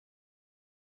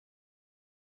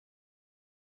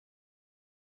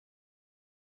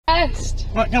test.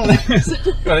 Right, come on then.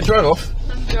 Go on, drive off.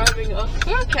 I'm driving off.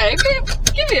 Okay,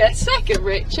 give me a second,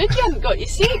 Richard. You haven't got your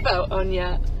seatbelt on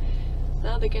yet.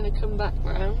 Now they're going to come back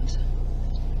round.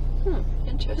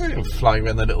 Interesting. They're flying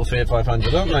around their little Fiat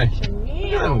 500, aren't they?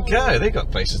 Okay, they've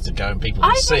got places to go and people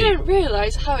to see. I didn't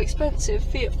realise how expensive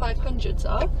Fiat 500s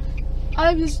are.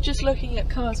 I was just looking at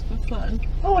cars for fun.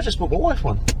 Oh, I just bought my wife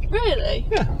one. Really?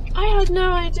 Yeah. I had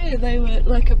no idea they were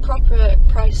like a proper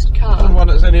priced car. And one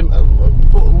that's only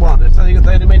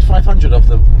they only made 500 of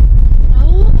them.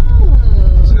 Oh.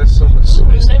 So that's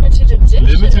limited edition.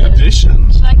 Limited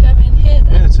editions. Should I go in here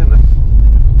then? Yeah, it's in there.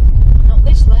 Not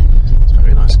this left. It's a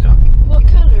very nice car. What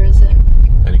colour is it?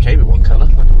 Only came in one colour,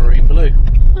 like a marine blue.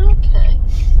 Okay.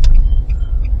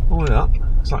 All the way up.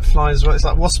 It's like flies. It's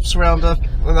like wasps around a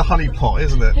honey pot,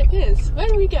 isn't it? It is. Where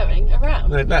are we going? Around?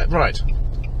 No, right.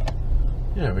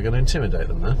 Yeah, we're going to intimidate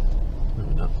them now. No,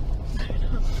 we're not.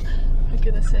 I'm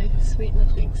going to say sweet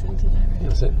nothings into their room.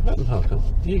 That's it. Let them park on.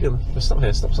 You're going to stop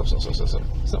here. Stop.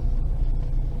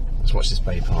 Let's watch this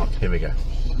bay park. Here we go.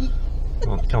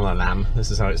 Come on, lamb.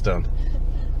 This is how it's done.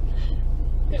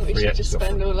 I think we should just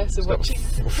spend all lesson watching.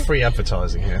 Free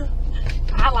advertising here.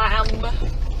 Alam.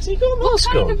 Has he got a mask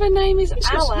on? What kind of a name is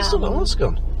Alam? He's still got a mask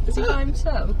on. Is he by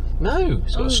himself? No,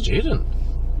 he's got a student.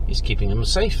 He's keeping him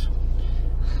safe.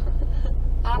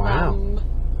 Alam. Wow.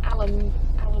 Alam.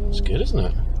 It's good, isn't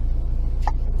it?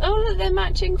 Oh, look, they're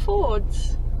matching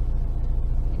Fords.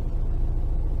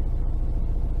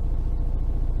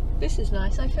 This is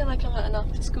nice. I feel like I'm at an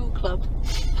after-school club.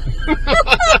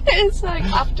 It's like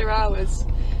after hours.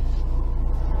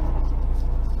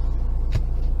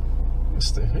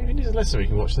 Who needs a lesson we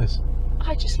can watch this?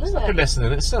 I just love It's like a lesson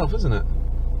in itself, isn't it?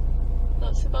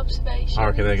 Lots of observations. I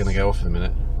reckon they're going to go off in a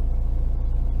minute.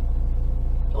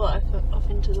 Well, I put off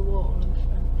into the wall in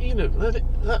front. You know,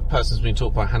 that person's been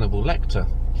taught by Hannibal Lecter.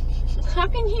 How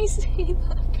can you see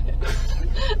that?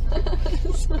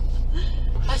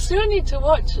 I still need to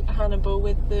watch Hannibal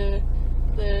with the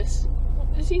is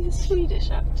he the Swedish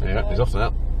actor? Yeah, he's off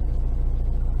now.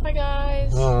 Hi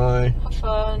guys. Hi. Have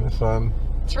fun. Have fun.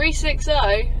 360,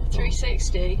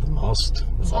 360. The masked.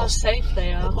 That's how safe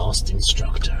they are. The masked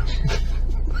instructor.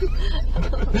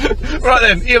 Right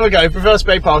then, here we go. Reverse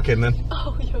bay parking then.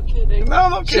 Oh, you're kidding. No,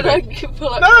 I'm not kidding. Should I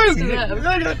pull up No, next to you them?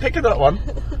 don't pick that one.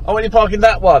 Oh, when you're parking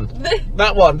that one.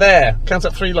 That one, there. Count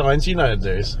up 3 lines, you know what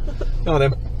to do. Come on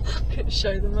then. I'm going to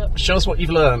show them up. Show us what you've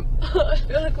learned. I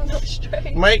feel like I'm not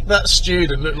straight. Make that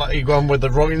student look like you've gone with the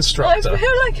wrong instructor. I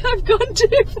feel like I've gone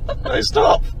too far. No,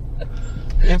 stop.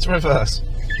 Into reverse.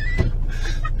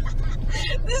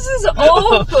 This is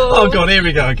awful. Oh god, here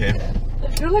we go again.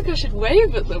 I feel like I should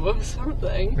wave at them or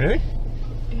something. Really?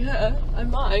 Yeah, I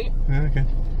might. Yeah, okay.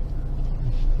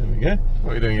 There we go.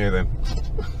 What are you doing here then?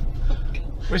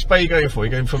 Which bay are you going for?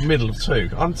 You're going for middle of 2.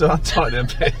 I'm tightening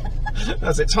it a bit.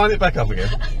 That's it, tighten it back up again.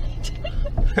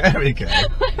 There we go.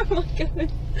 Where am I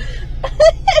going?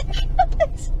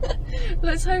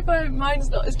 Let's hope mine's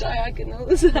not as diagonal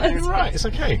as that. You're right, it's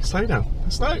okay. Slow down.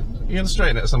 Slow. You're going to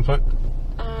straighten it at some point.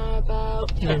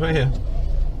 About Over here.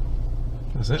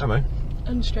 That's it, hello.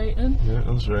 Unstraighten. Yeah,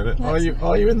 unstraighten it.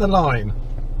 Are you in the line?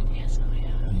 Yes, I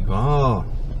am. You are.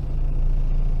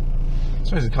 I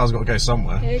suppose the car's got to go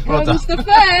somewhere. Here comes the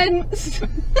fence.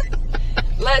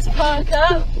 Let's park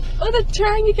up. Oh, they're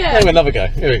trying again. Have another go.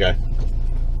 Here we go.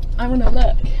 I want to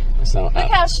look. Look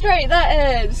how straight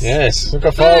that is. Yes. Look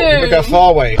how far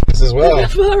away it is as well. Look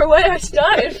how far away I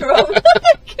started from.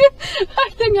 I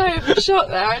think I overshot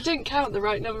there. I didn't count the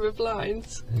right number of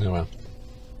lines. Oh well.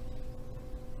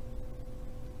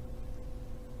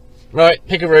 Right,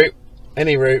 pick a route.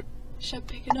 Any route. Should I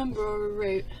pick a number or a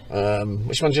route?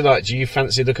 Which one do you like? Do you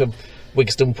fancy the look of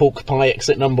Wigston pork pie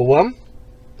exit number 1?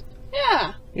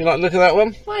 Yeah. You like the look of that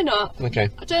one? Why not? Okay.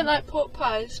 I don't like pork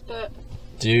pies, but...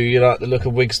 Do you like the look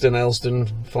of Wigston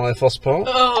Elsdon Fire Foss Park?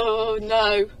 Oh,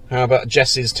 no. How about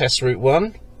Jess's Test Route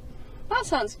 1? That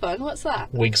sounds fun. What's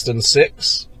that? Wigston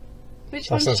 6. Which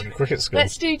that one? Sounds like a cricket school.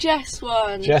 Let's do Jess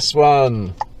 1. Jess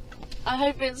 1. I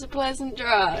hope it's a pleasant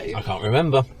drive. I can't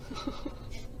remember.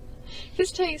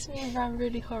 This takes me around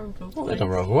really horrible. Well, they've done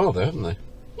rather well there, haven't they?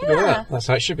 Yeah. Look at that. That's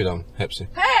how it should be done, Hepsi.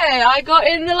 Hey, I got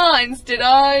in the lines, did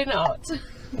I not?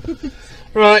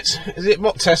 Right, is it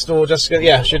mock test or just...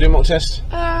 Yeah, should we do mock test?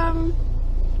 I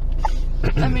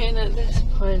mean, at this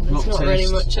point, there's not really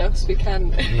much else we can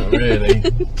do. Not really.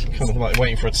 Kind of like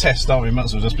waiting for a test, aren't we? Might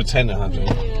as well just pretend it happened.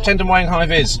 Yeah. Pretend and weighing high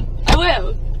vis. I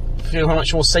will. Feel how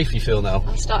much more safe you feel now.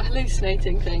 I'll start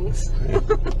hallucinating things. Yeah. I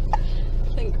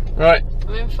think right.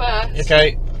 I'm in first.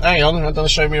 Okay, hang on, I haven't done a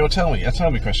show me or tell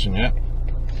me question yet.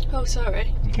 Oh,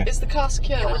 sorry. Okay. Is the car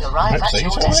secured? You will arrive Hepsi, at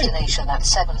your sorry. destination at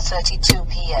 7:32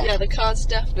 p.m. Yeah, the car's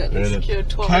definitely Brilliant. secured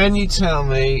twice. Can you tell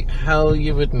me how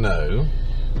you would know?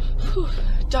 Whew,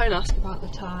 don't ask about the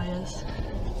tyres.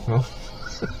 Well,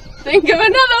 Think of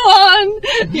another one!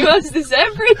 You ask this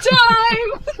every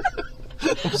time! I'm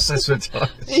obsessed with tyres.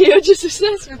 You're just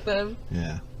obsessed with them.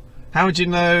 Yeah. How would you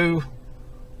know?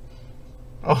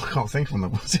 Oh, I can't think of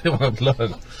them. What's the one I've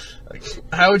learned?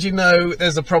 How would you know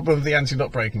there's a problem with the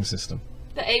anti-lock braking system?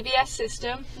 The ABS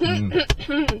system.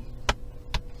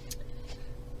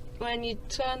 When you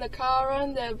turn the car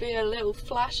on, there'll be a little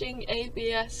flashing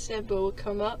ABS symbol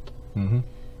come up.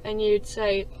 And you'd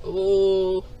say,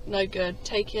 oh, no good.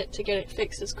 Take it to get it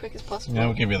fixed as quick as possible. Yeah,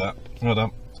 we'll give you that. Well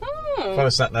done. Follow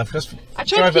sat nav. Just I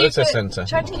drive at the test centre.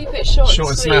 Tried to keep it short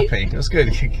and sweet. snappy. That's good.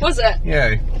 Was it?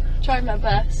 Yeah. Tried my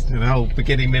best. Did the whole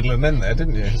beginning, middle, and end there,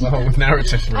 didn't you? It's the whole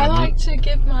narrative. I like to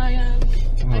give my.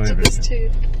 I did this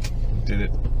too. Did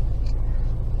it.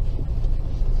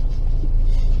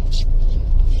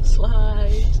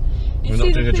 Slide. We're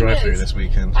not doing a drive-through this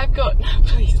weekend. I've got no,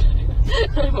 please no,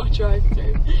 no more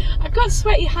drive-through. I've got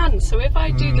sweaty hands, so if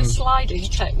I do the sliding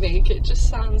technique, it just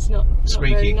sounds not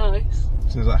Squeaky. very nice.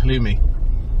 Sounds like halloumi.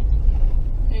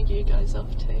 Where are you guys off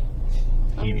to?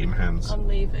 Helium hands. I'm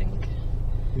leaving.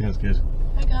 Yeah, it's good.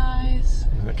 Hi guys.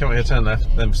 Come on here, turn left,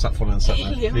 then start following the sat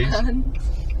nav, Helium please. hands.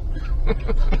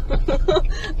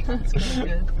 That's very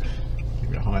good.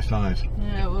 Give it a high five.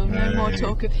 Yeah, well, no more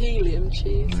talk of helium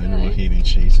cheese. No more helium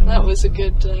cheese. That was a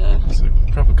good, That's a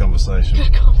proper conversation.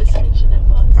 good conversation. It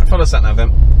was. Right, follow sat nav then.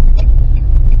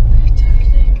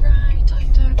 Turning right, I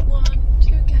don't want to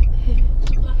get hit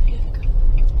by a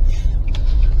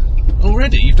car.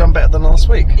 Already, you've done better than last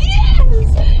week.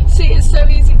 Yes! See, it's so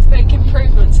easy to make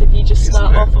improvements if you just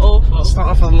start off awful. Start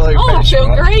off on a low Oh, I feel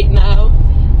benchmark. great now.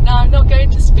 Now I'm not going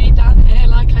to speed down here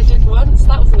like I did once.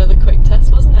 That was another quick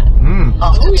test, wasn't it?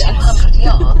 After Oh, yes. 200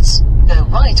 yards, go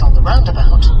right on the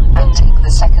roundabout and take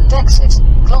the second exit,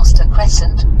 Gloucester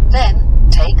Crescent, then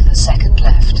take the second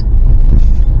left.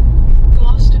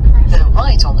 Gloucester Crescent. Go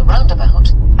right on the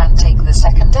roundabout and take the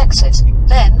second exit,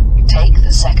 then take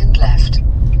the second left.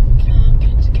 Okay, I'm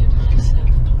going to give myself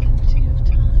plenty of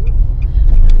time.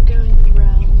 I'm going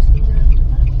round the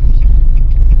roundabout.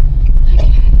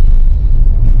 Okay.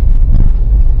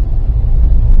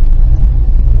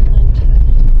 And then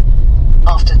turning.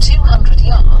 After 200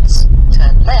 yards,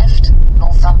 turn left,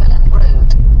 Northumberland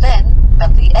Road, then,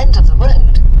 at the end of the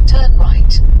road, turn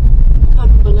right.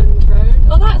 Cumberland Road.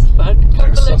 Oh, that's fun.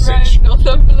 Cumberland sausage. Road,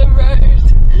 Northumberland Road.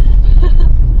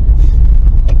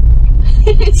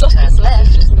 It's like a Turn sausage,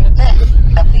 left, isn't it? then,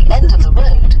 at the end of the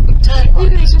road, turn Maybe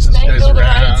they right. just named goes all the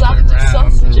round roads and after round and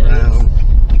sausages. round.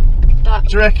 That, Do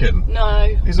you reckon? no.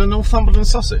 Is there a Northumberland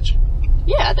sausage?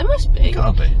 Yeah, there must be.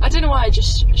 Gotta be. I don't know why I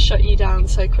just shut you down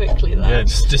so quickly though. Yeah,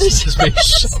 just me.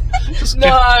 Just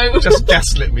No. Just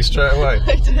gaslit me straight away.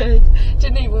 I did.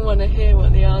 Didn't even want to hear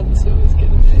what the answer was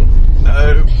going to be.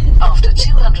 No. After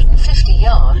 250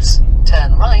 yards,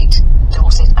 turn right,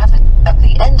 Dorset Avenue. At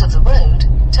the end of the road,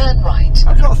 turn right.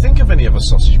 I can't think of any other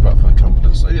sausage apart from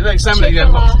Cumberland's. Examine it.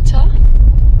 Chipolata?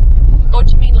 Or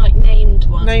do you mean like named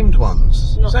ones? Named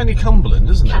ones. Not It's only Cumberland,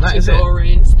 isn't it? That is it.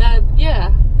 categories. They're,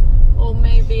 yeah. Or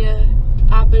maybe a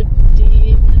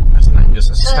Aberdeen. That's an Angus,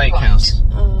 a Turn steakhouse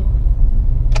Oh.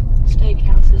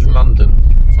 Steakhouse, is in it? London,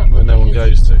 Is that where what no it one is?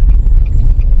 goes to.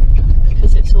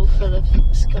 Because it's all full of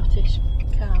Scottish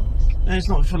cows. No, it's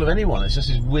not full of anyone. It's just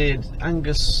these weird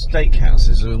Angus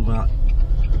steakhouses, all like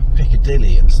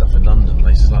Piccadilly and stuff in London,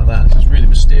 places like that. It's just really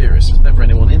mysterious. There's never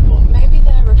anyone in one. Maybe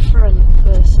they're a front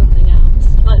for something else.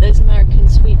 Like those American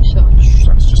sweet shops.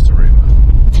 That's just a rumour.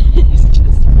 It's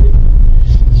just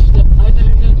I know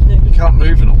nothing. You can't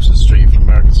move in Oxford Street from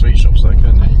American sweet shops, though,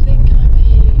 can I you? think I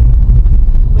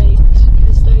may wait,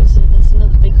 because there's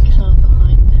another big car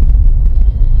behind them.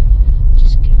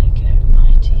 Just gonna go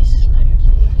mighty slowly.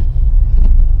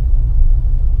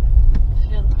 I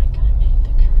feel like I made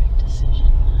the correct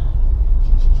decision now.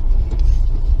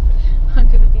 I'm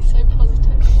gonna be so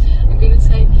positive. I'm gonna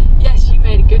say, yes, you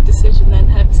made a good decision then,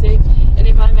 Hepsi. And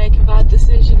if I make a bad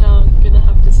decision, I'm gonna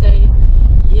have to say,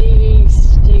 you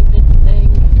stupid thing.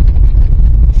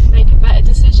 Make a better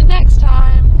decision next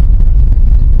time.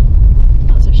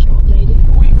 That was a short lady.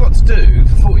 All you've got to do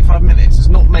for 45 minutes is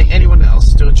not make anyone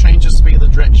else do a change of speed or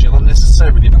direction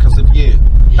unnecessarily because of you.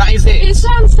 That is it. It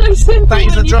sounds so simple. That is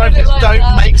when the you drive. put it like Don't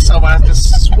that. make someone have to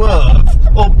swerve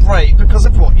or brake because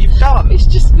of what you've done. It's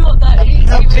just not that easy.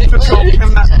 How difficult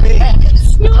can that Turn be? left,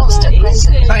 It's not Gloucester that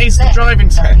Crescent, easy. That is the then, driving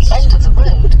at test. the end of the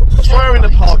road, Throw in a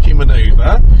turn right. parking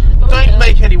manoeuvre. Oh, Don't yeah.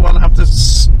 make anyone have to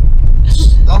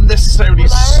unnecessarily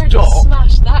Well, I already stop.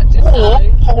 smashed that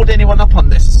hold anyone up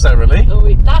unnecessarily. Oh,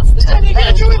 that's the Turn You get a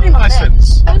left. driving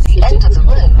licence. At the end of the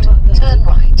road, turn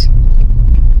right.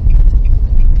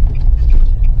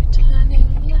 Turning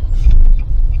left.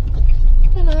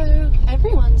 Hello.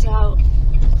 Everyone's out.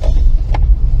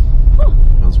 Oh,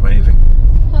 Everyone's waving.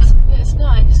 it's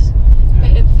nice.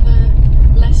 Bit of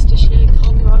Leicestershire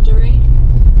camaraderie.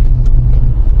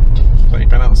 How you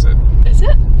pronounce it? Is it?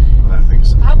 I don't think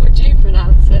so. How would you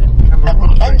pronounce it? At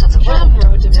the end of the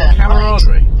road, turn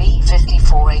Camaraderie. right.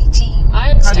 B5418.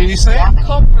 How do you say it?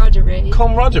 Camaraderie.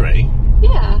 Camaraderie?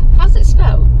 Yeah. How's it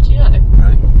spelled? Do you know?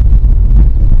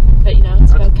 Right. Bet you know how to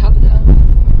spell Canada.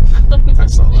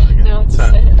 That's not that again. No, I'll just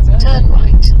say it as well. Turn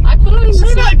right. I believe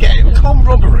Say that again.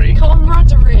 Camaraderie.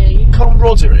 Camaraderie.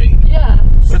 Camaraderie. Yeah.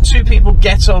 When two people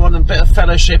get on and a bit of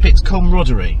fellowship, it's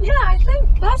camaraderie. Yeah, I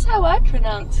think that's how I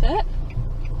pronounce it.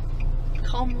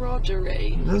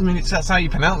 Camaraderie. It doesn't mean that's how you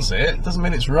pronounce it. It doesn't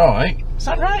mean it's right. Is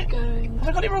that right? Going. Have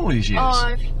I got it wrong with these years?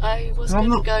 Oh, I was I'm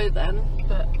going to not- go then,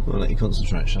 but I'll let you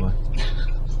concentrate, shall I?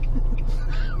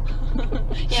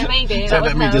 yeah, maybe. Don't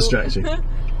let me distract you.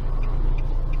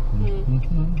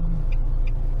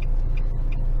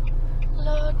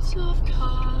 Lots of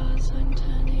cars. I'm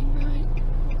turning right.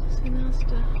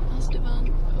 So that's the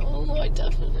van. Oh, I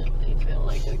definitely feel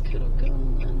like I could have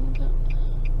gone then. But...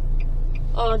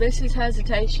 Oh, this is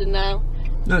hesitation now.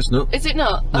 No, it's not. Is it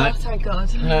not? No. Oh, thank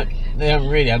God. No, they haven't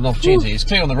really had an opportunity. It's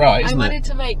clear on the right, I isn't wanted it?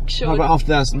 to make sure What about after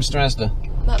that, Mr.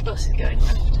 Asda? that bus is going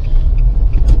left.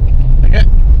 Okay.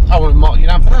 I wouldn't mark you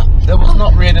down for that. There was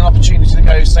not really an opportunity to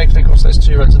go safely across those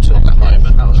two roads until that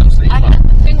moment. That was absolutely I fine. had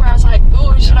the thing where I was like,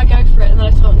 oh, should I go for it? And then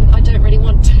I thought, I don't really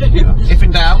want to. Yeah. If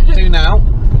in doubt, do now.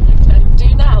 Okay,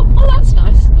 do now. Oh, that's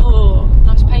nice. Oh,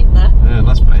 nice paint there. Yeah,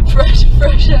 that's pain. Fresh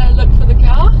look for the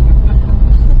car.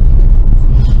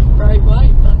 Bright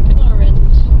white, black and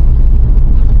orange.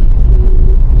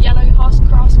 Yellow horse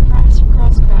cross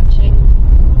scratching.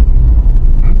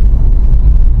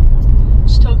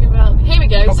 Just talking about, here we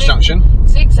go. Box junction.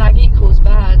 Zigzag equals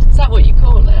bad. Is that what you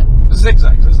call it?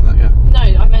 Zigzags, isn't it? Yeah. No,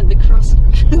 I meant the cross.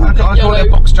 I call it a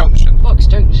box junction. Box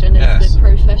junction is Yes. the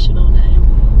professional name.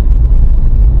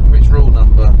 Which rule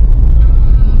number?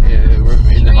 Yeah, we're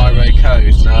in the highway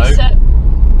code. No.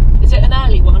 Is it an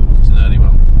early one? It's an early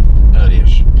one.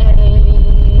 Early-ish.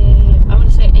 I want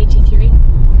to say 83.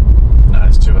 No,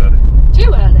 it's too early. Too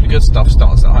The early. good stuff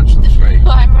starts at 103.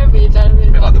 I remember you telling me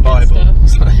A bit about like the good Bible.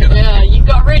 stuff. So, you know. Yeah, you've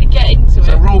got to really get into it.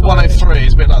 So rule 103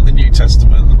 is a bit like the New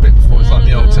Testament. The bit before it's like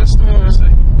the Old Testament, obviously.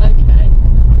 Okay.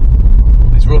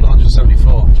 It's rule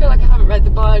 174. I feel like I haven't read the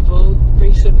Bible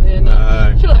recently enough.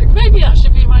 No. I feel like maybe that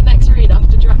should be my next read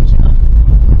after Dracula.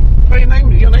 Well,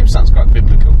 your name sounds quite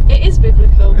biblical. It is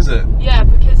biblical. Is it? Yeah,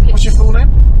 because it's... What's your full name?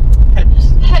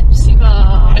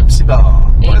 Hepsiba.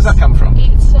 Hepsibar. Where does that come from?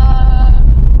 It's,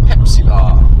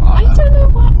 Hepsibar. I don't know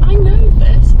what... I know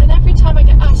this, and every time I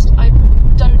get asked, I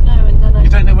don't know, and then I... You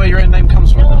don't know where your own name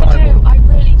comes from No, in the I Bible? do. I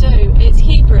really do. It's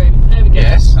Hebrew. There we go.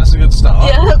 Yes, that's a good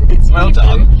start. Yeah, it's Well Hebrew.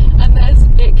 done.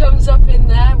 And it comes up in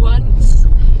there once,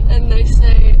 and they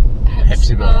say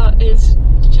Hepsiba is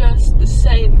just the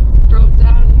saint brought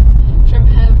down from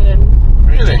heaven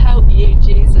Really? to help you,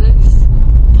 Jesus.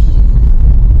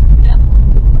 Yeah.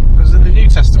 It was in the New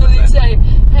So Testament they then. say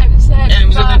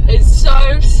Hepsiba is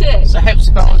so sick. So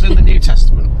Hepsibar was in the New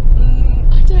Testament.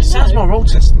 I don't know. It sounds more Old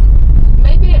Testament.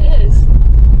 Maybe it is.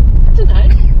 I don't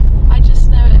know. I just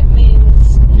know it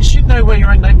means... You should know where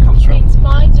your own name comes from. means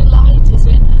my delight is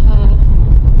in her.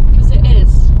 Because it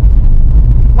is.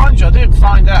 Mind you, I didn't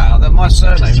find out that my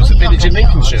surname was a village in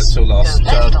Lincolnshire till a month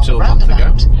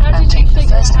ago. How did you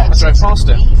figure it out? I drove past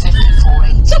it.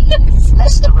 B5418.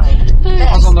 Leicester Road.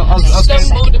 I was on the, I was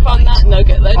Stumbled upon that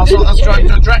nugget then, I was didn't you? driving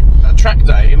to a track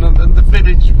day, and the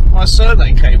village, my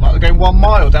surname came up, going 1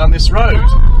 mile down this road. I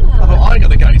thought, I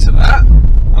got to go to that.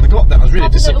 And I got there, I was really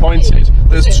Have a little disappointed. peek.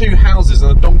 There's Was it? 2 houses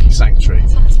and a donkey sanctuary.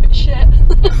 That's a bit shit.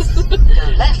 Go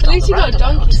left At on least the you got a donkey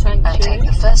roundabout and sanctuary. take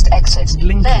the first exit.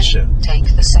 Lincolnshire. Then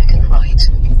take the second right.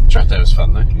 Track day was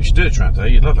fun though. You should do a track day,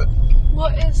 you'd love it.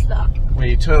 What is that? Where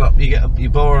you turn up, you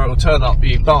borrow or turn up,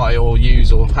 you buy or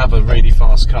use or have a really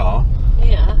fast car,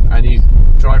 Yeah. and you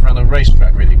drive around a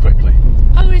racetrack really quickly.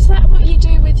 Oh, is that what you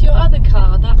do with your other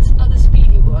car? That other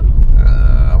speedy one?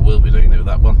 I will be doing it with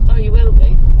that one. Oh, you will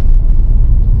be?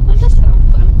 That does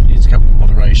sound fun. You need a couple of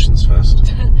moderations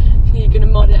first. You're going to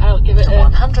mod it out, give it For a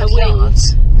 100 wing.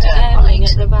 yards, The turn air wing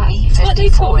right. at the back. What are they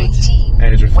called? B5418.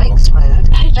 Edge Wings Road.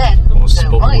 Then Or go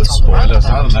sport, right on the spoilers, I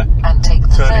don't roundabout know. and take the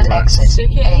Turning third right. exit. So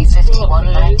here's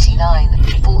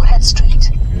A5199 Bullhead Street.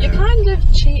 You're kind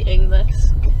of cheating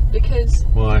this because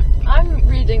Why? I'm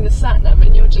reading the sat-nav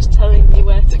and you're just telling me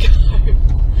where to go.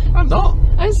 I'm not.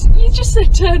 You just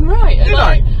said turn right. And Did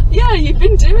I? Yeah, you've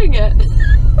been doing it.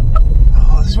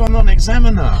 Oh, this is why I'm not an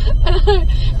examiner.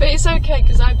 But it's okay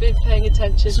because I've been paying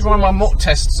attention. This is why my mock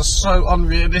tests are so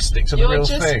unrealistic to the real You're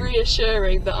thing. just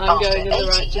reassuring that I'm going in the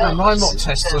right direction. No, my mock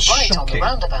tests are right on the shocking.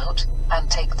 roundabout and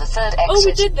take the third exit. Oh,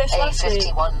 we did this last week.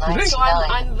 A5199. So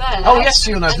I'm there. Oh, yes,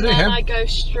 you know to And do then him. I go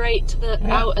straight to the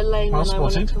outer lane Well when I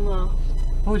want to spotted. come off.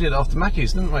 Oh, we did it after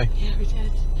Mackey's, didn't we? Yeah, we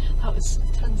did. That was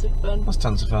tons of fun. That's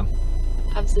tons of fun.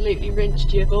 Absolutely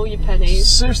rinsed you of all your pennies.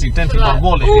 Seriously, dented For my that.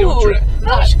 wallet with your Ooh, drink.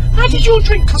 that- How did your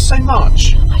drink cost so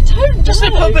much? I don't know. Just they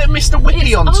put a bit of Mr. Whippy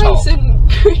It's on top. ice and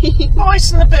cream.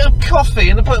 Ice and a bit of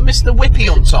coffee and they put Mr.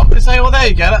 Whippy on top. They say, oh, there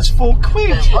you go, that's £4.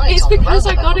 It's because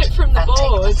I got it from the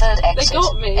board. Third They exit,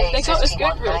 got me. They got us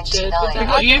good, Richard. With They the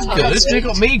got you good, advertising. they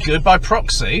got me good by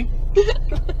proxy.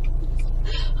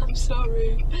 I'm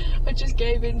sorry. I just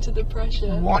gave in to the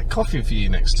pressure. White coffee for you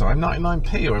next time,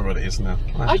 99p or whatever it is now.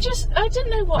 I didn't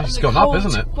know what It's are the gone up, cold,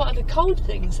 isn't it? What are the cold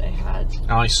things they had?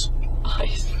 Ice.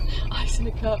 Ice in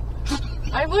a cup.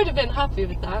 I would have been happy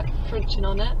with that, crunching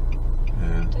on it.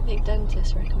 Yeah. I don't think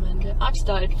dentists recommend it. I've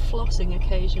started flossing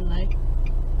occasionally.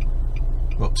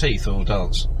 What, teeth or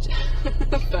dance?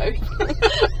 Both.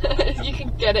 You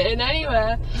can get it in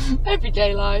anywhere.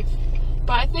 Everyday life.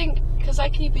 But I think, because I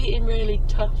keep eating really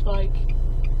tough, like,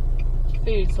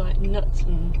 foods like nuts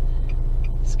and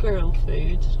squirrel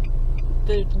food,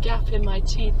 the gap in my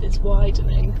teeth is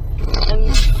widening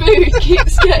and food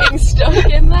keeps getting stuck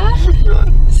in there.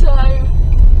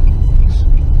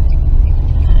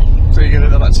 So you're going to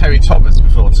look like Terry Thomas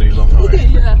before too long, aren't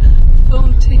you? yeah,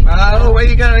 full teeth. Oh, where are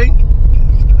you going?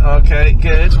 Okay,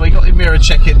 good. We got your mirror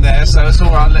check in there, so it's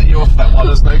alright, I'll let you off that one,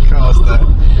 there's no cars there.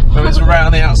 But it's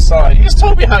around the outside. You just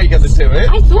told me how you're going to do it.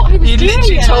 I thought I was You doing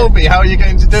literally it. told me how you're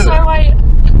going to do it. So I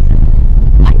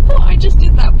thought I just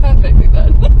did that perfectly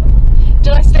then.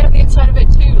 Did I stay on the inside of it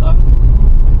too long?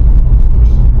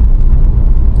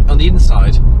 On the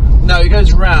inside? No, it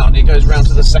goes round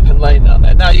to the second lane down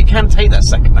there. Now, you can take that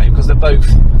second lane because they're both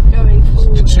Going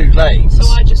forward. two lanes. So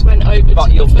I just went over But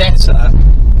to you're the better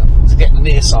to get the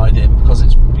near side in because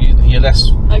you're less.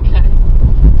 Okay.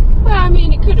 Well, I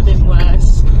mean, it could have been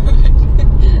worse.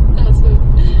 That's it.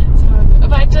 So,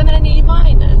 have I done any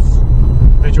minors?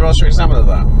 Did you ask your examiner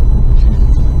that?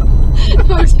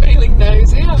 If I was feeling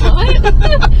nosy, I might.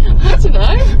 I don't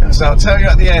know. So I'll tell you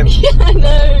at the end. Yeah,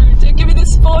 no. Don't give me the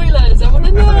spoilers. I want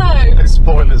to know. No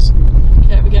spoilers.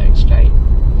 Okay, we're going straight.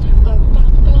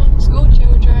 School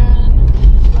children.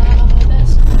 They're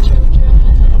school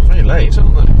children. Very late,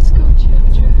 aren't they? School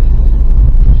children.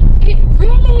 It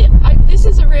really, this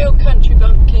is a real country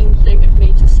bumpkin thing of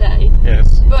me to say.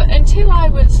 Yes. But until I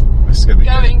was This is going to be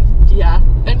going,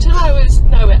 until I was,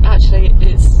 no, it actually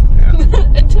is. Yeah.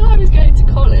 Until I was going to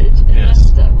college in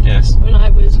Leicester. Yes. When I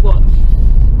was, what,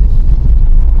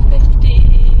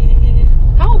 50,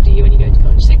 how old are you when you go to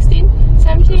college? 16,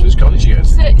 17? Which college you go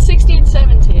to? 16,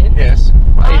 17. Yes.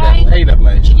 A-level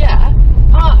age. Yeah,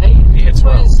 I Year 12.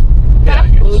 was Yeah,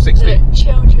 baffled 16. that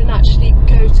children actually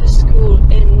go to school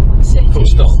in cities. Full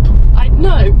stop.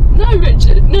 No,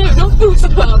 Richard, no, not full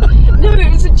stop. No, it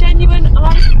was a genuine.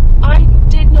 I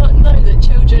did not know that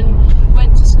children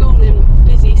went to school in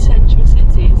busy central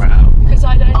cities. Wow. Because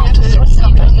I'd only After ever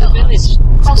seen 300 the village yards,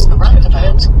 cross the school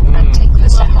roundabout children. and take the My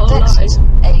second whole exit.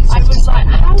 life. I was like,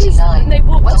 how is? And they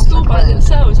walked to school by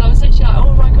themselves. I was literally like,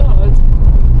 oh my god.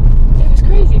 It was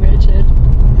crazy, Richard.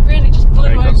 Really just blew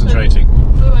Very open. concentrating.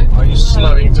 Blew open Are you the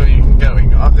slowing road. until you can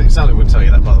going? Sally would tell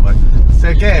you that, by the way. So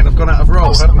again, I've gone out of roll,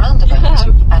 Cross the haven't I? roundabout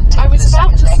and take I was the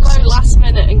about to second slow exit. last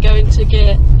minute and go into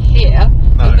gear here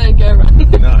No. and then go around.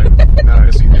 No,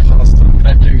 it's you did last time.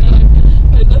 Don't do that.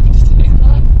 I'd love to do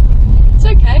that. It's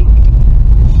okay.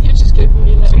 You're just giving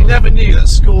me a So little. you never knew that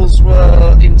schools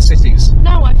were in cities?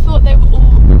 No, I thought they were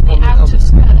all the outer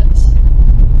skirts.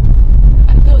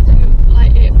 I thought they were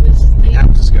like it was The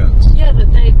outer skirts? Yeah,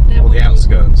 that they Or were the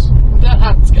outskirts? the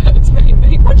outskirts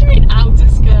maybe. What do you mean outer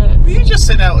skirts? You just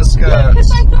said outer Because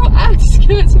skirts. I thought outer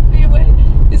skirts would be away.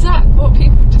 Is that what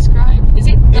people describe? Is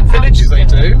it the In villages they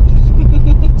do.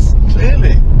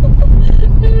 Clearly.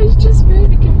 It was just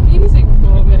really confusing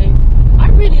for me. I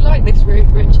really like this route,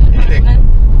 Richard. Really? And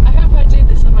I hope I do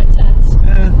this on my test.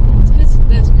 Yeah. It's because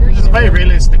there's green. It's a very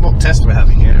realistic mock test we're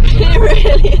having here, isn't It it?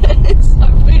 really is.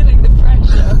 I'm feeling the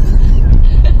pressure.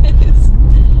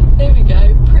 Here we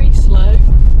go. Pre-slow.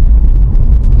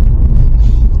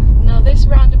 Now this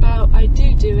roundabout I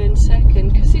do in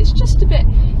second because it's just a bit.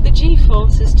 The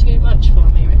G-force is too much for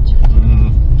me, Richard.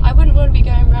 I wouldn't want to be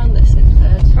going around this in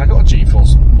third. I got a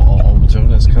G-force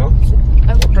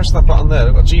press that button there,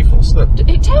 they've got G-force, look.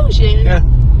 It tells you? Yeah.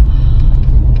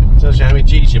 Tells you how many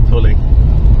G's you're pulling.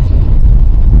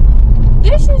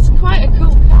 This is quite a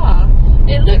cool car.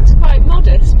 It looks quite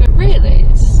modest, but really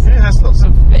it's Yeah, it has lots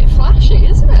of... a bit flashy,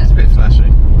 isn't it? It's a bit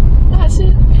flashy. That's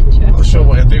interesting. I'm not sure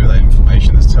what I do with that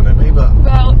information it's telling me, but...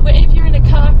 Well, if you're in a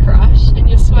car crash and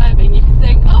you're swerving, you can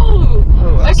think, oh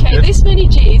that's okay, good. this many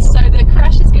G's, so the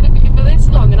crash is going to be for this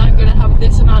long and I'm going to have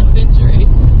this amount of injury.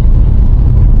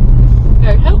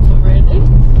 Very helpful, really.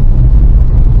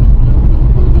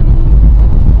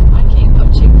 I keep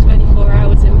watching 24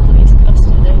 Hours in Police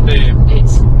Custody. Do you?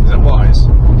 It's, Is that wise?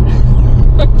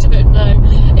 I don't know,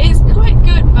 it's quite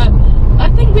good, but I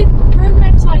think with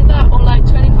programs like that, or like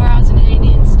 24 Hours in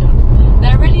A&E and stuff,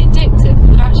 they're really addictive,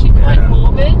 they're actually quite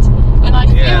morbid, and I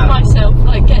feel myself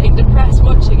like getting depressed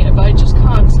watching it, but I just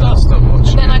can't stop.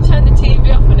 And then I turn the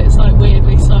TV off and it's like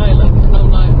weirdly silent, and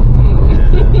I'm like,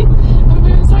 I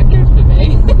mean, is that good for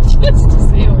me? Just to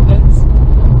see all this.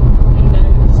 Who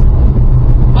knows?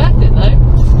 Worth it though.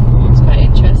 It's quite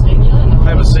interesting. You learn a lot.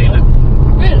 Never seen it.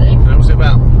 Really? What was it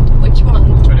about? Which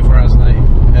one? 24 Hours in A&E.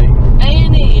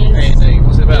 A&E is... A&E,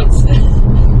 what's it about?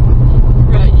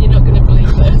 Right, you're not going to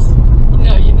believe this.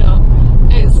 No, you're not.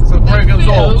 It's So the program's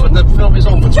on, the film is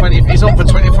on for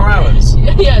 24 hours.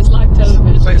 Yeah, it's live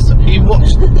television. So it's, you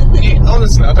watch,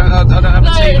 honestly, I don't have a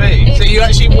TV. So you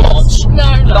actually watch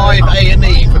live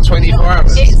A&E for 24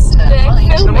 hours. It's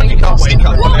No wonder you can't wake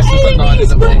up for less than 9 in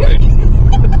the morning.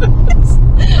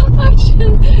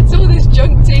 It's all this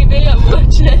junk TV I'm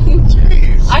watching.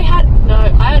 Jeez. I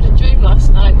had a dream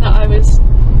last night that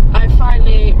I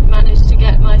finally managed to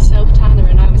get myself tanner,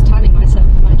 and I was tanning myself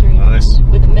in my dream. Nice.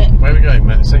 With a mitt. Where are we going,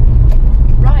 Hepsi?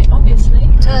 Right, obviously.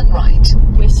 Turn right.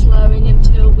 We're slowing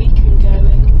until we can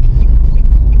going.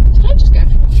 Did I just go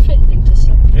from fifth into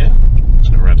second? Yeah.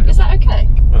 Is that okay?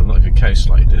 Well, not if you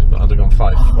coastline did, but I'd have gone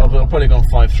 5. I've probably gone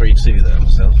 5-3-2 there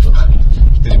myself,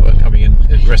 but you weren't coming in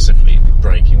aggressively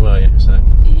braking, were you? So.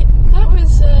 Yeah, that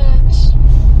was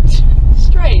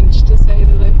strange to say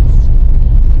the least.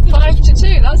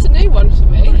 5-2, that's a new one for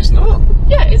me. No, it's not.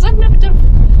 Yeah, it is. I've never done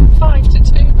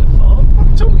 5-2 before.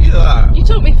 I taught you that. You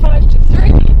taught me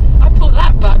 5-3. I pull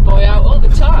that bad boy out all the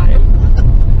time.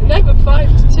 Never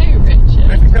 5-2,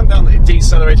 Richard. If you come down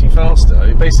decelerating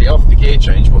faster, basically after the gear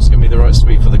change, what's going to be the right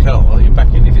speed for the car? Well, you're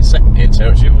back in, if it's second gear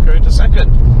territory, we'll go into second.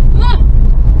 Huh.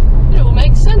 It all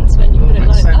makes sense when you put it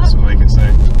like that. Will make it so.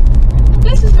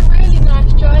 This is a really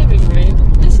nice driving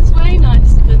route. This is way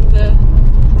nicer than the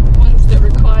ones that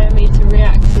require me to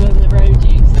react to other road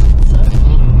users. So.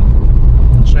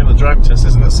 Shame the driving test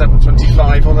isn't at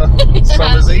 7:25 on a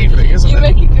summer's evening, isn't You it?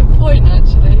 make a good point,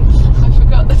 actually. I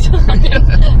forgot the time.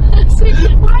 So,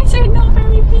 why is it not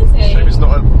very busy? Shame it's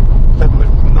not at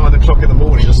 9 o'clock in the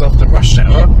morning just after rush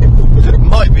hour.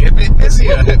 Might be a bit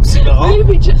busier, Hepsi.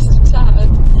 Maybe just a tad.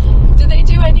 Do they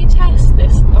do any tests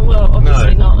this? Oh, well,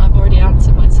 obviously not. I've already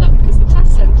answered myself because the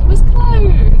test centre was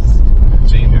closed.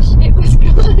 Genius. It was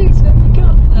closed when we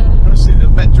got there. Honestly, the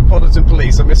Metropolitan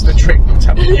Police have missed a trick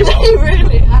tapping you up. They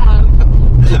really have.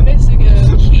 They're missing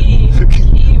a key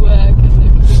word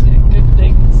and good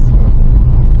things.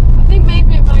 I think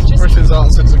maybe if I just... Britain's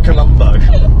answer to Columbo.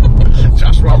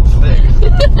 Just one thing.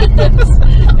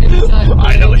 Exactly.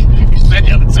 I know, he said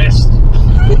the other test.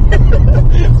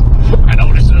 I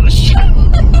know this is the show.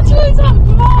 What's that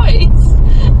voice?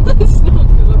 That's not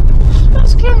good.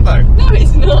 That's Columbo. No,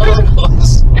 it's not. Of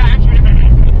course.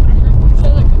 It's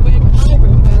like a weird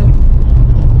pirate man.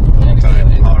 There we go.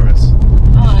 Pirates.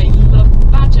 I love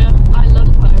Badger. I love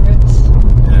pirates.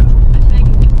 Yeah. I think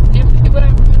if it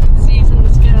weren't for the season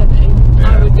was scurvy, I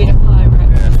would be a pirate.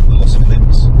 Yeah, lots of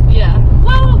limbs. Yeah.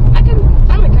 Well, I'm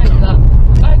okay with that.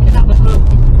 I could have a hook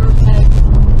or a peg.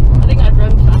 I think I'd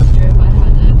run faster if I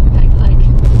had a peg leg.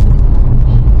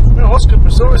 Well, Oscar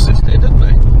Pistorius did, didn't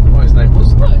he? What his name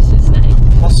was? What was his name?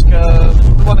 Oscar,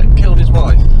 the one that killed his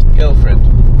wife, girlfriend.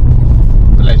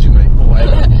 Allegedly. Or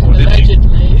whatever. Or did he?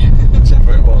 Allegedly.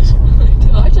 Whichever it was.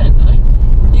 I don't know.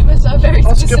 You must have very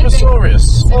Oscar specific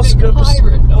Pistorius. Oscar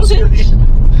pirate knowledge.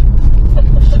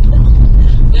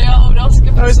 The old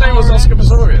Oscar Pistorius. No, his name was Oscar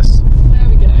Pistorius. There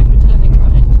we go, we're turning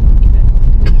right.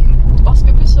 Okay.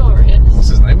 Oscar Pistorius. What's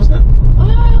his name, wasn't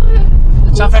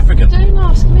it? South African. Don't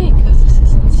ask me, because this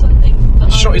isn't something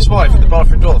that He shot his wife at the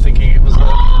bathroom door thinking it was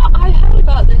I heard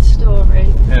about this story.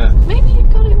 Yeah. Maybe you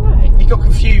got it right. He got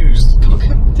confused.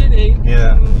 Did he?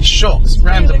 Yeah. He shot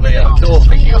randomly at the door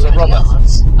thinking it was a robber.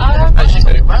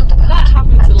 Actually, that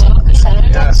happens a lot.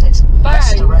 Yeah.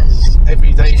 Bang.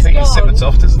 Every day She's thing is gone.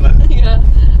 Simisoft, isn't it? Yeah,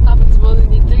 happens more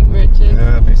than you think, Richard.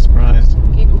 Yeah, I'd be surprised.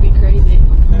 People be crazy.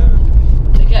 Yeah.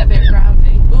 They get a bit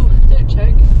rowdy. Ooh, don't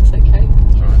choke. It's okay.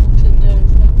 That's right.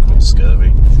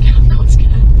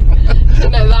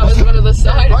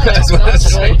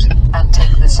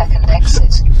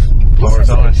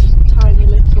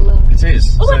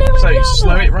 you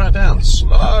slow it right down.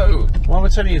 Slow. Why am I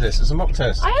telling you this? It's a mock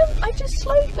test. I just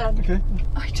slowed then. Okay.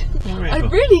 I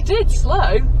really did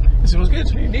slow. This was good.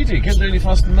 You need to. You couldn't do any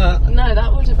faster than that. No,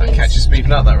 that would have been... That catches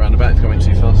people out that roundabout if going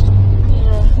too fast.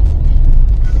 Yeah.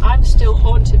 I'm still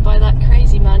haunted by that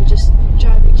crazy man just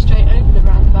driving straight over the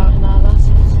roundabout in our last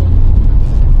lesson.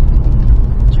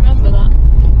 Do you remember that?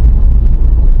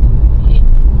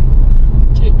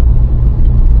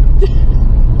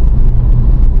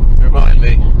 Remind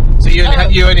me. So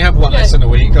you only have one lesson a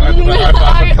week. I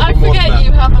forget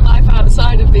you have a life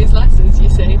outside of these lessons, you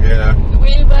see. Yeah.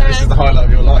 This is the highlight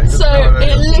of your life. So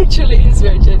it literally is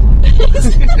rigid.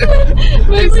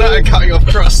 Is that a cutting off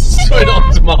crusts to an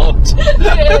on demand?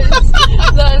 It is.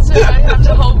 That's why I have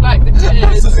to hold back the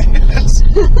tears.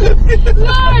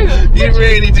 No! You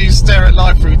really do stare at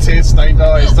life through tear-stained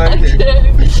eyes, don't you?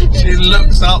 I do. She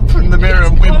looks up from the mirror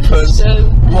and whimpers.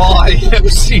 Constant. Why,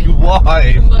 Hepsi,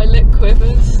 why? My lip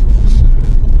quivers.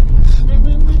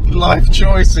 Life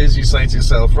choices, you say to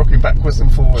yourself, rocking backwards and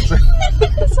forwards.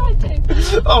 Yes, I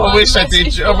do. Oh, I wish I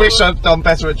did. I wish I'd done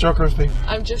better at geography.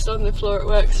 I'm just on the floor at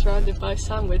work, surrounded by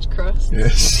sandwich crusts.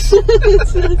 Yes.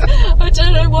 I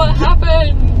don't know what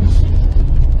happened.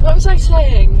 What was I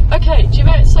saying? Okay, do you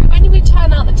remember? So when we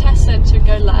turn out the test centre and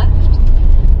go left,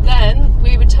 then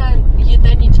we would turn.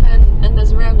 Then you turn, and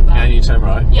there's a roundabout. And you turn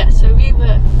right. Yeah. So we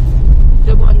were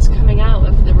the ones coming out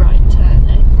of the right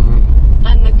turning,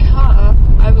 and the car.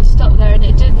 I would stop there, and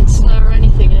it didn't slow or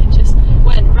anything, and it just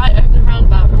went right over the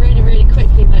roundabout really, really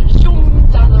quickly, and went zoom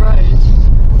down the road.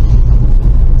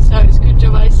 So it's a good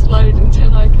job I slowed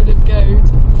until I could have goed.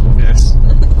 Yes.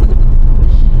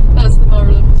 That's the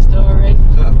moral of the story.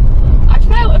 I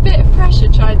felt a bit of pressure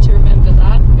trying to remember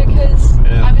that because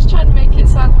I was trying to make it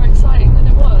sound more exciting than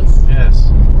it was.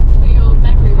 Yes. For your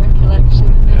memory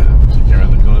recollection. Yeah. She came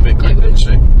around the corner a bit quick, didn't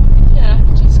she? Yeah,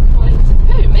 just quite.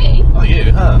 Who, me? Oh,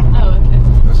 you, her. Oh, okay.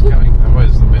 That's going.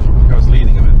 Otherwise, I was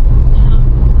leading a bit. No.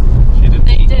 She didn't.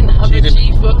 They didn't have a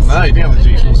G-force. No, you didn't have a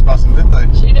G-force button, did they?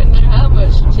 She didn't know how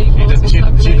much G-force was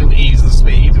happening. She didn't ease the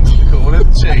speed into the corner,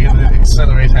 did she? And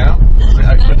accelerate out.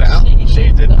 Open down.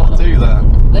 She did not do that.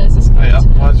 There's this guy. Hey,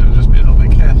 why don't you just be a little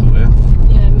bit careful here?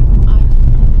 Yeah,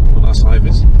 Oh, nice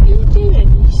Ibis. what are you doing?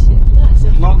 You sit. That's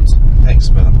a Plant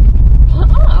expert.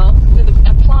 with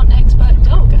a plant expert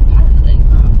dog, apparently.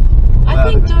 I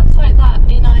think dogs like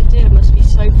that, in idea, must be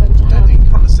so fun to I don't have. think you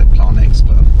can't have said plant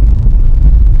expert.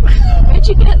 Where'd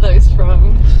you get those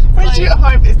from? Where'd you get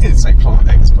home? It did say plant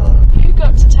expert. Who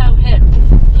got to tell him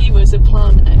he was a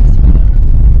plant expert?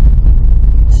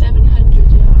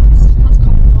 700 yards. That's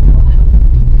quite a long while.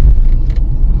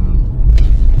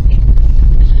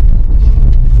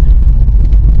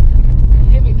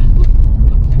 Here we go.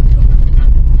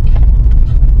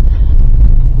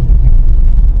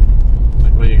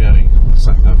 Where are you going?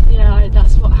 Sat nav. Yeah,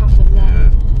 that's what happened there. Yeah.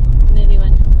 Nearly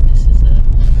went. This is a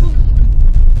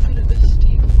bit of a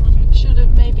steep one. Should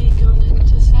have maybe gone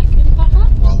into second,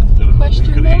 perhaps?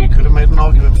 You could have made an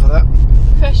argument for that.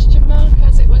 Question mark.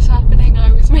 As it was happening,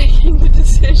 I was making the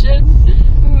decision.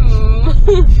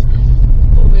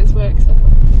 Always works out.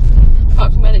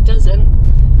 Apart from when it doesn't.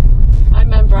 I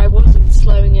remember I wasn't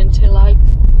slowing until I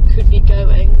could be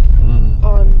going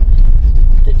on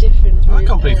the different route. I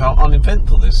can't believe how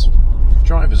uneventful this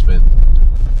driver's been.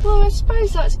 Well, I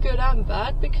suppose that's good and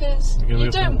bad because you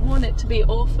don't want it to be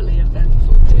awfully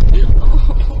eventful, do you?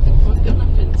 Oh, I've gone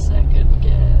up in second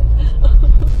gear.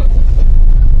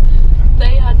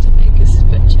 They had to make a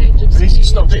change of At least you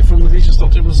stopped it from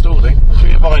the stalling. Put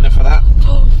your binder for that.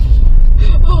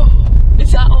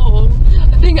 Is that all?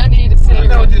 I think I need a serious.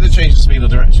 No, I did a change of speed or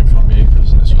direction from you.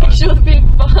 You should have been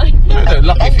fine. No,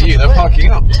 lucky for you, they're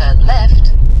parking up. Turn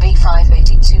left,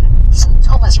 B582, St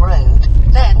Thomas Road,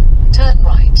 then turn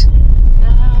right.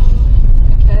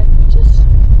 Okay,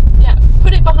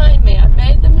 put it behind me. I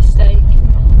made the mistake.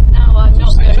 Now I'm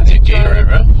not going to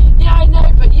drive. Yeah, I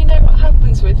know, but you know what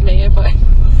happens with me if I...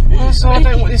 Well, so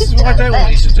this is why I don't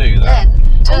want you to do that.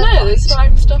 I know, that's why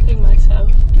I'm stopping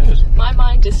myself. Good. My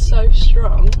mind is so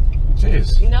strong. It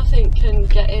is. Nothing can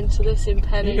get into this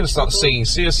impenetrable. You're going to start singing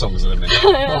Sia songs in a minute.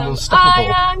 I'm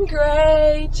unstoppable. I am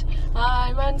great.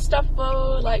 I'm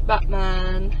unstoppable like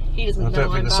Batman. He doesn't know I'm Batman. I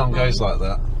don't think the song goes like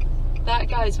that. That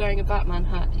guy's wearing a Batman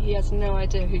hat. He has no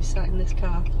idea who sat in this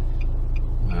car.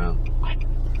 No.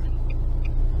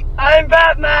 I'm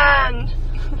Batman!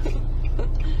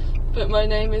 But my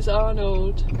name is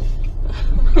Arnold.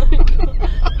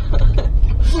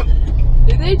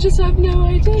 They just have no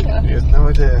idea. He has no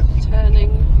idea.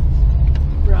 Turning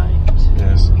right.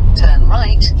 Yes. Turn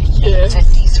right. Yes.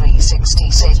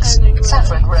 5366 Turning right.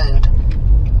 Saffron Road.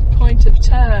 Point of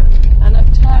turn. And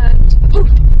I've turned.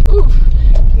 Oof.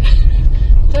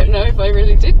 know if I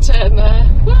really did turn there.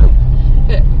 Woo.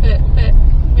 Bit.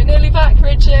 We're nearly back,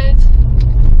 Richard.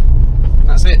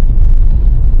 That's it.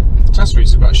 The test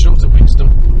route's quite short at Wigston.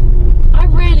 I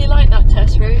really like that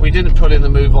test route. We didn't put in the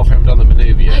move off, haven't done the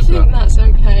manoeuvre yet. I think that's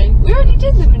okay. We already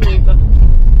did the manoeuvre.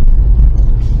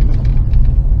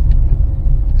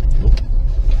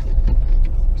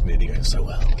 It's nearly going so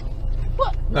well.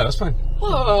 What? No, that's fine.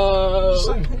 Whoa.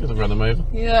 So, could have run them over.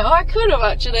 Yeah, I could have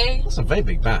actually. That's a very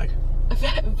big bag. A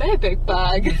very big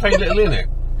bag. Very little in it.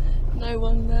 No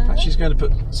one there. She's going to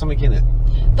put something in it.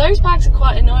 Those bags are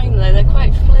quite annoying though, they're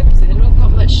quite flimsy, they've not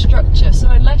got much structure, so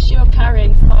unless you're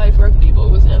carrying 5 rugby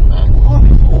balls in there. What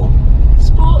for?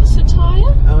 Sports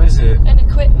attire Oh, is it? and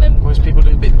equipment. Most people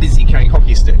are a bit busy carrying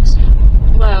hockey sticks.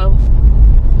 Well,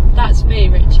 that's me,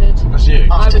 Richard. That's you.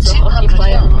 I was a hockey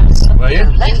player. Were you? Go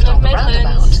left In the on the roundabout.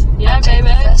 Midlands. Yeah, and take baby.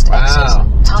 the first Wow.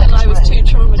 exit, Until I was too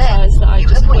Talkative. traumatised that I You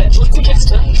just have quit reached your altogether.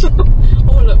 destination.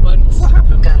 All at once. What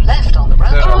happened? Go left on the There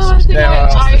roundabout. are Oh, I think there I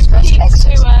are- First peaked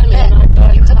exit. too early and I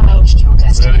Then you burnt have out. reached your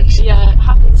destination. Yeah, it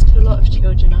happens to a lot of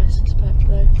children, I suspect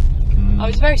though. Mm. I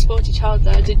was a very sporty child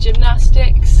though. I did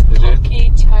gymnastics, Did you?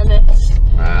 hockey, tennis,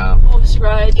 Wow. horse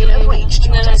riding, You have reached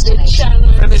and your then I did destination.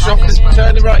 challenge. Finish off this.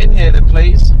 Turn it right in here then,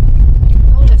 please.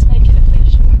 Oh, let's make it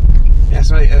official.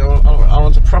 Yes, mate. I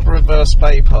want a proper reverse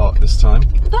bay park this time.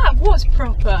 That was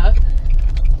proper.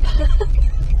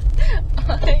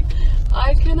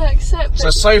 I can accept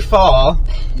So far,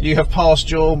 you have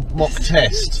passed your mock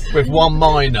test with 1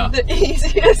 minor. the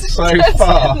easiest So test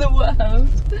far. in the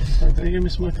world. Don't you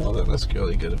miss my car? That's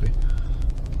good. You're gonna be.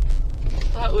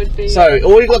 That would be. So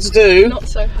all you got to do, Not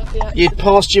so happy. you'd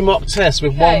passed your mock test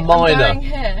with 1 I'm minor. going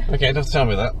here. Okay, don't have to tell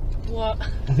me that. What?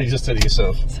 You just tell it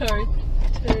yourself. Sorry.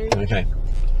 Okay.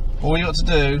 All you got to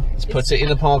do is put it in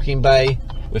the parking bay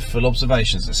with full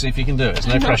observations. Let's see if you can do it. There's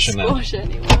no pressure now. Squash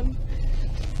anyone.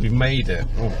 We've made it.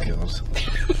 Oh god.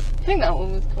 I think that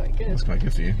one was quite good. That's quite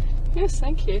good for you. Yes,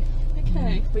 thank you.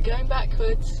 Okay, we're going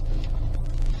backwards.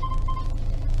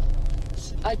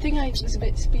 I think I was a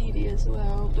bit speedy as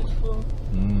well before.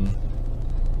 Mm.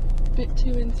 A bit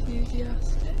too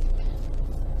enthusiastic.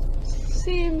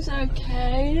 Seems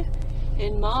okay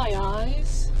in my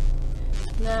eyes.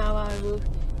 Now I will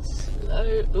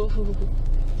slow. Ooh,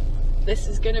 this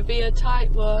is going to be a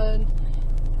tight one.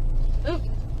 Ooh,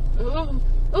 ooh,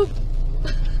 ooh.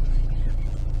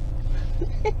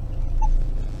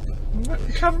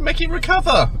 Make it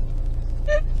recover.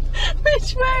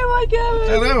 Which way am I going?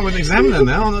 I don't know. I'm an examiner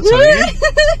now. I'm not telling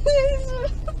you.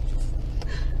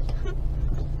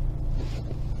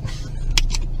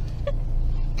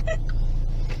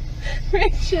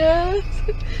 Richard,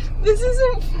 this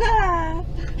isn't fair.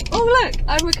 Oh look,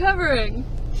 I'm recovering.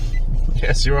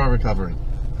 Yes, you are recovering.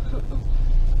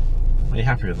 Are you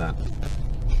happy with that?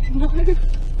 No.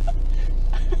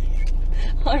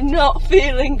 I'm not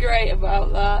feeling great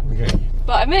about that. Okay.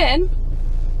 But I'm in.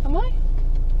 Am I?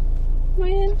 Am I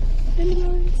in? In the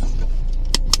lines?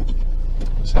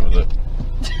 Let's have a look.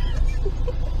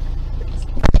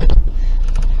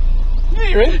 Yeah,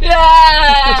 you're in.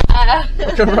 Yeah!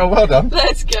 Rock and roll, well done.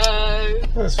 Let's go.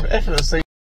 That's effortlessly.